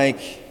kind of like,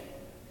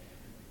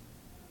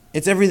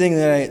 it's everything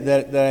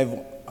that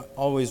I've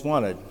always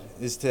wanted,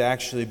 is to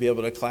actually be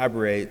able to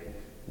collaborate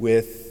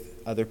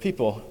with other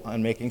people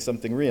on making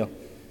something real.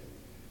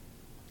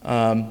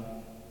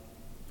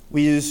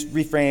 We use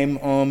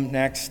Reframe, Ohm,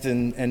 Next,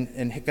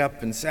 and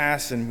Hiccup and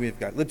SAS, and we've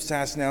got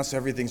libSAS now, so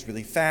everything's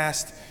really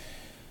fast.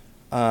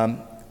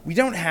 We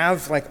don't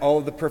have like all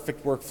of the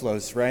perfect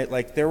workflows, right?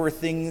 Like there were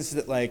things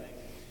that like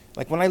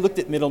when I looked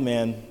at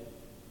Middleman,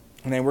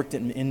 and I worked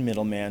in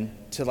Middleman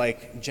to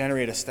like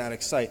generate a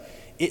static site,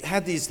 it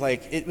had these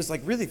like, it was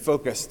like really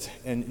focused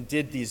and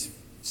did these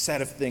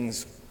set of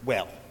things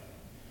well.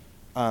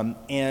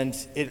 And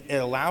it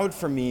allowed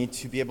for me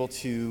to be able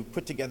to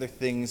put together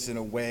things in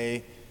a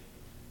way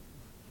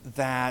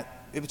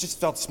that it just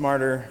felt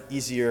smarter,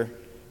 easier,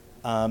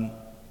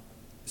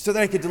 so that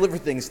I could deliver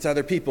things to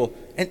other people.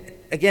 And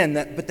again,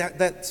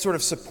 that sort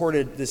of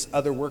supported this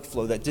other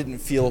workflow that didn't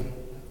feel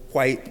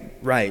quite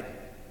right.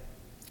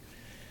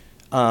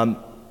 And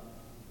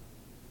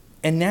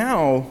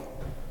now,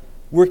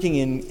 working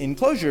in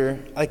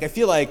Clojure, like I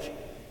feel like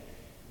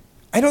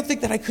I don't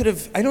think I could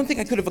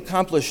have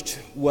accomplished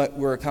what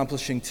we're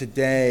accomplishing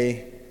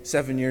today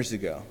 7 years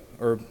ago.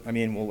 Or, I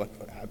mean, well,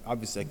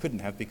 obviously I couldn't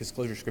have because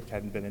ClojureScript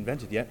hadn't been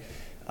invented yet.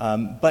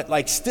 But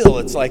like still,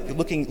 it's like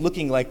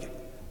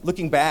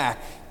looking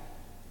back,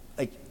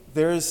 like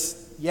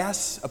there's,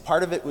 yes, a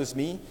part of it was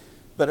me,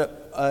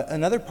 but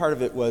another part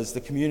of it was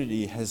the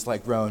community has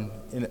like grown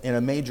in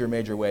a major,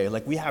 major way.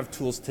 Like we have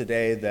tools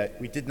today that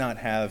we did not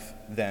have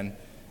then,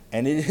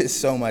 and it is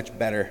so much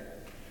better.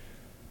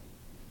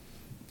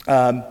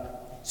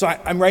 So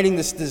I'm writing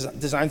this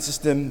design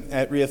system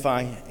at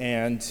Reify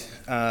and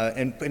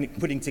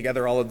putting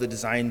together all of the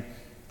design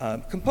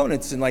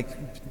components and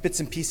like bits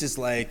and pieces,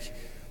 like,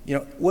 you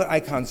know, what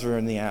icons are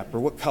in the app or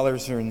what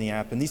colors are in the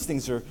app, and these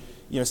things are,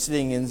 you know,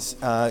 sitting in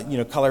you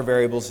know, color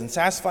variables in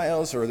SAS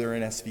files, or they're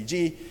in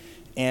SVG.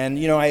 And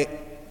you know, I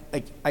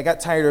got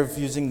tired of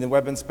using the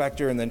web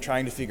inspector and then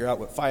trying to figure out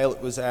what file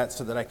it was at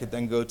so that I could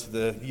then go to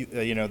the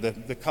you know,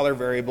 the color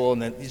variable,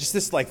 and then just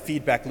this like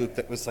feedback loop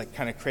that was like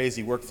kind of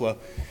crazy workflow.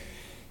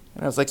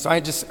 And I was like, so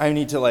I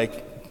need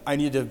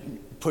to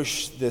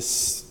push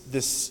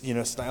this you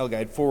know, style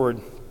guide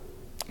forward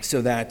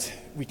so that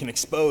we can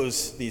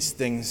expose these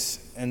things,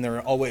 and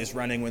they're always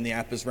running when the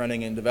app is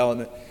running in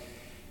development.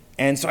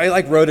 And so I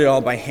like wrote it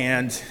all by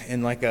hand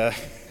in like a,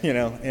 you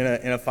know,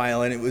 in a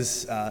file, and it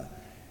was a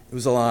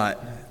lot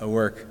of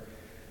work.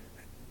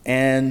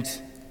 And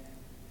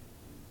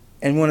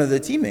one of the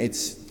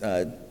teammates,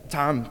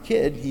 Tom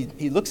Kidd,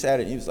 he looks at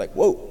it and he was like,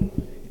 whoa.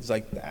 He's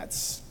like,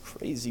 that's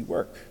crazy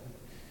work.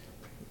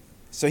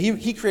 So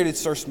he created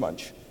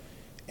SourceMunch.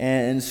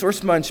 And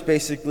SourceMunch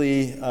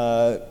basically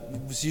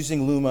was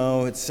using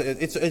Lumo.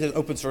 It's an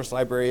open source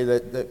library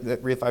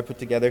that Reify put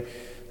together.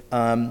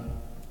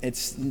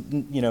 It's,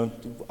 you know,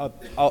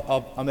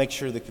 I'll make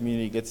sure the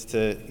community gets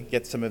to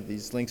get some of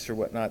these links or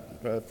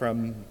whatnot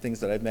from things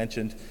that I've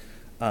mentioned.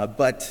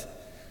 But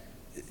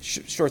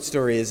short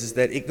story is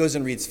that it goes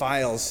and reads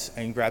files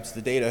and grabs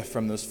the data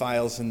from those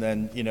files and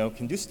then, you know,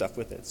 can do stuff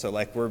with it. So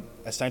like we're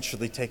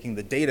essentially taking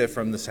the data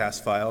from the SAS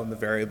file and the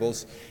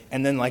variables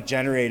and then like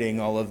generating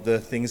all of the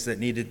things that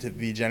needed to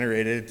be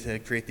generated to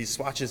create these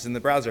swatches in the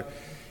browser.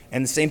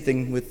 And the same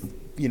thing with,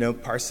 you know,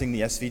 parsing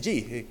the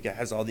SVG. It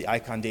has all the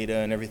icon data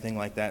and everything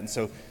like that. And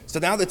so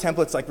now the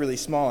template's like really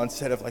small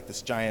instead of like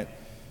this giant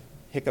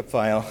Hiccup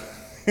file.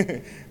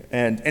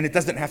 and it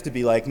doesn't have to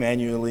be like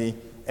manually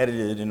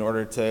edited in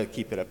order to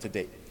keep it up to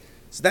date.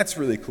 So that's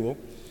really cool.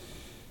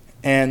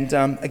 And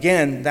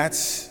again,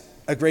 that's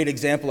a great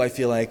example, I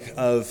feel like,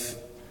 of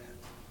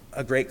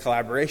a great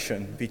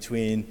collaboration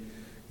between,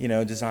 you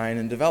know, design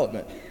and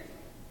development.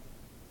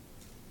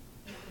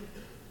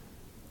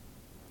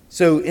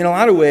 So in a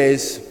lot of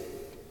ways,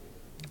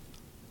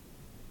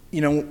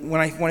 when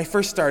I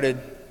first started,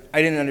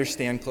 I didn't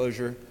understand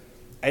Clojure.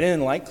 I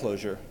didn't like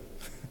Clojure.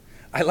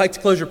 I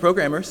liked Clojure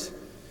programmers,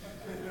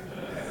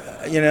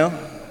 and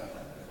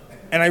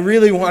I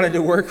really wanted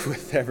to work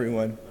with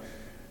everyone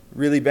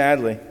really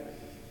badly.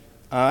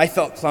 I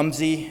felt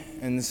clumsy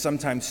and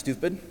sometimes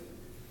stupid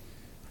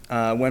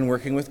when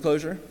working with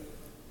Clojure.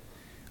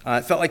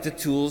 It felt like the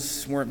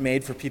tools weren't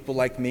made for people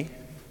like me.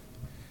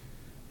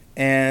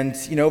 And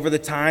over the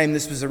time,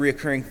 this was a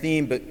reoccurring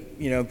theme, but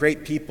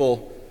great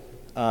people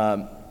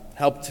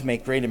helped to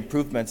make great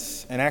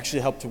improvements and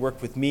actually helped to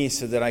work with me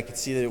so that I could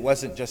see that it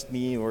wasn't just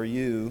me or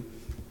you.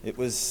 It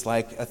was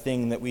like a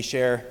thing that we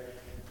share.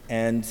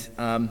 And,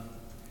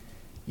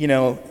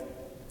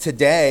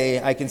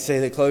 today I can say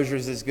that Clojure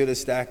is as good a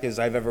stack as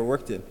I've ever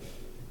worked in.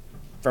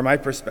 From my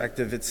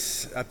perspective,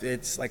 it's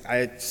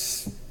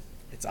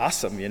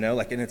awesome, and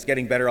it's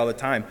getting better all the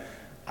time.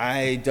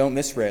 I don't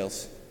miss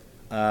Rails,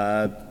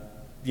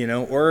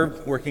 or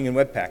working in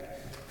Webpack.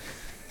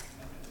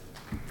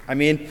 I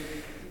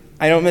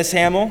don't miss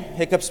Haml.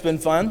 Hiccup's been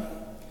fun.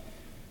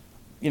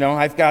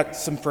 I've got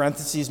some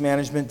parentheses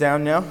management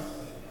down now.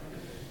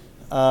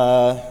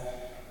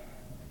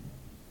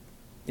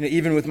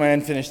 Even with my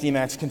unfinished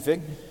Emacs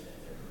config.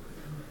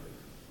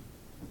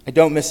 I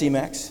don't miss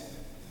Emacs.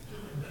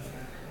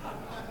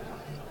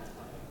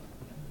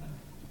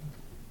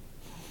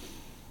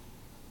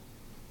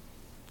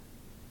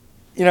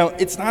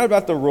 It's not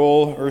about the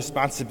role or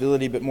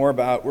responsibility, but more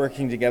about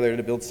working together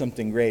to build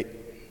something great.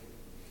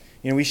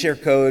 We share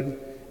code,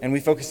 and we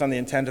focus on the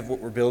intent of what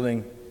we're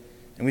building,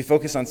 and we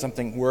focus on how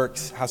something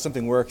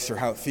works, or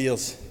how it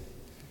feels.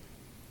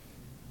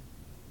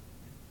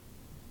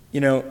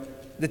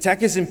 The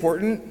tech is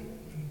important,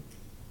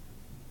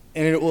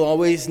 and it will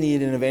always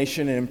need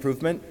innovation and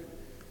improvement,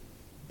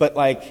 but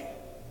I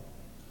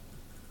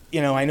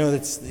know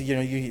that's, you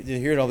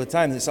hear it all the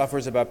time, that software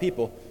is about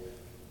people.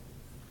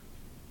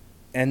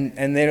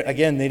 And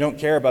they don't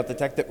care about the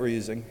tech that we're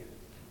using.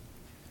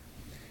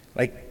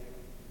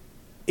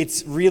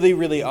 It's really,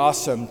 really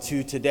awesome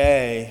to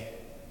today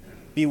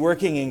be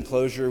working in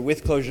Clojure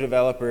with Clojure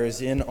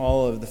developers in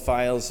all of the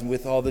files and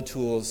with all the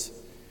tools,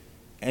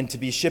 and to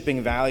be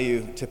shipping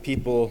value to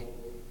people.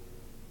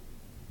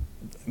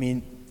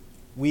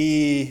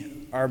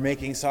 We are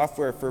making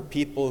software for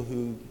people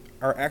who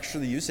are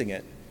actually using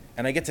it.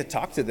 And I get to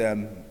talk to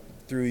them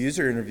through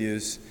user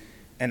interviews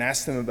and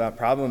ask them about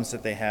problems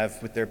that they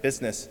have with their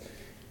business.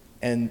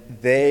 And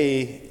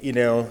they,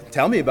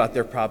 tell me about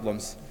their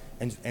problems.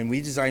 And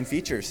we design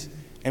features.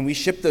 And we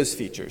ship those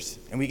features.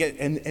 And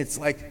it's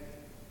like,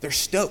 they're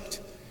stoked.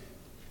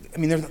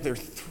 They're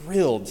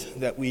thrilled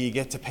that we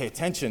get to pay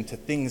attention to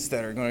things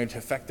that are going to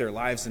affect their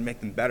lives and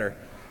make them better.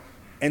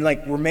 And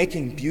we're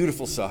making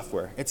beautiful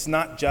software. It's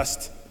not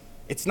just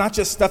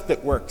stuff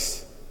that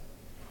works.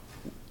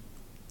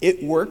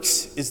 It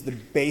works is the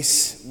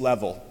base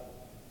level.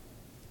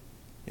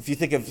 If you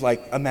think of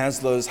a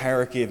Maslow's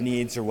hierarchy of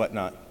needs or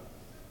whatnot,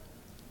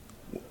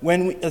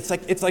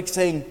 it's like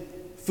saying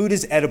food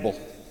is edible.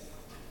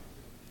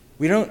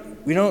 We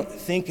don't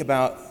think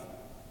about.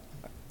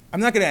 I'm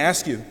not going to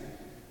ask you,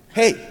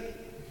 hey,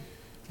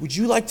 would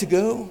you like to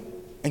go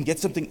and get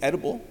something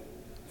edible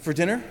for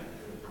dinner?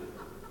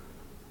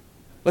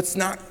 Let's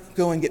not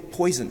go and get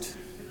poisoned.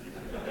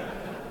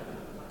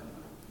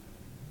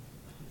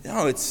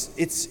 No,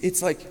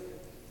 it's like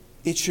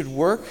it should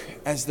work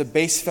as the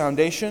base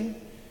foundation,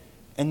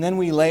 and then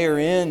we layer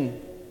in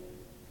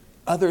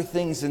other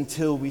things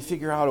until we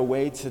figure out a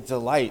way to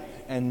delight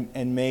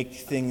and make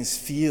things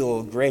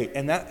feel great.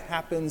 And that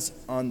happens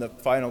on the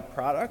final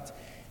product.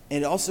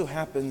 And it also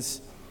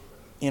happens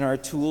in our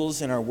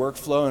tools, in our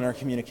workflow, and our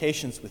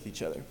communications with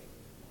each other.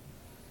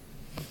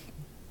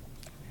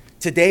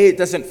 Today, it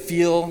doesn't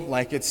feel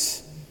like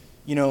it's,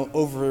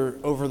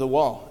 over the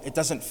wall. It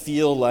doesn't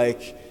feel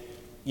like,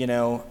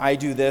 I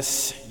do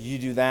this, you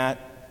do that,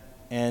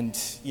 and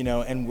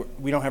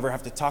we don't ever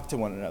have to talk to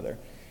one another.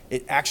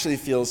 It actually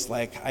feels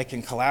like I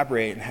can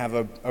collaborate and have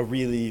a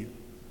really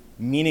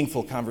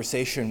meaningful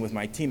conversation with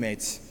my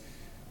teammates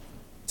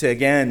to,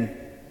 again,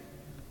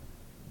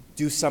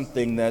 do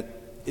something that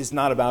is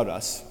not about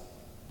us.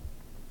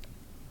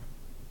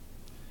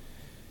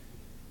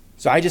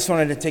 So I just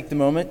wanted to take the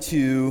moment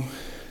to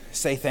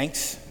say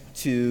thanks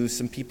to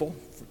some people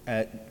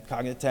at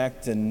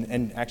Cognitect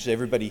and actually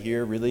everybody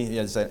here, really,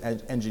 as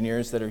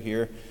engineers that are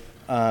here,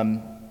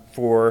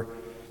 for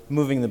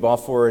moving the ball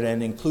forward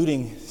and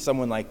including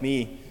someone like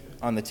me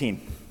on the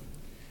team.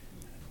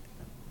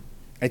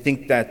 I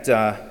think that,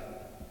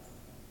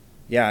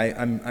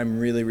 I'm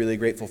really, really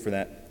grateful for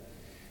that.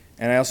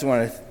 And I also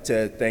wanted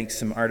to thank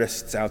some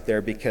artists out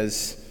there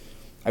because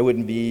I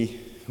wouldn't be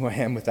who I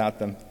am without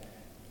them.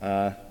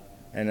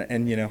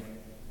 And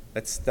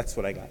that's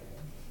what I got.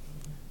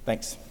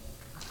 Thanks.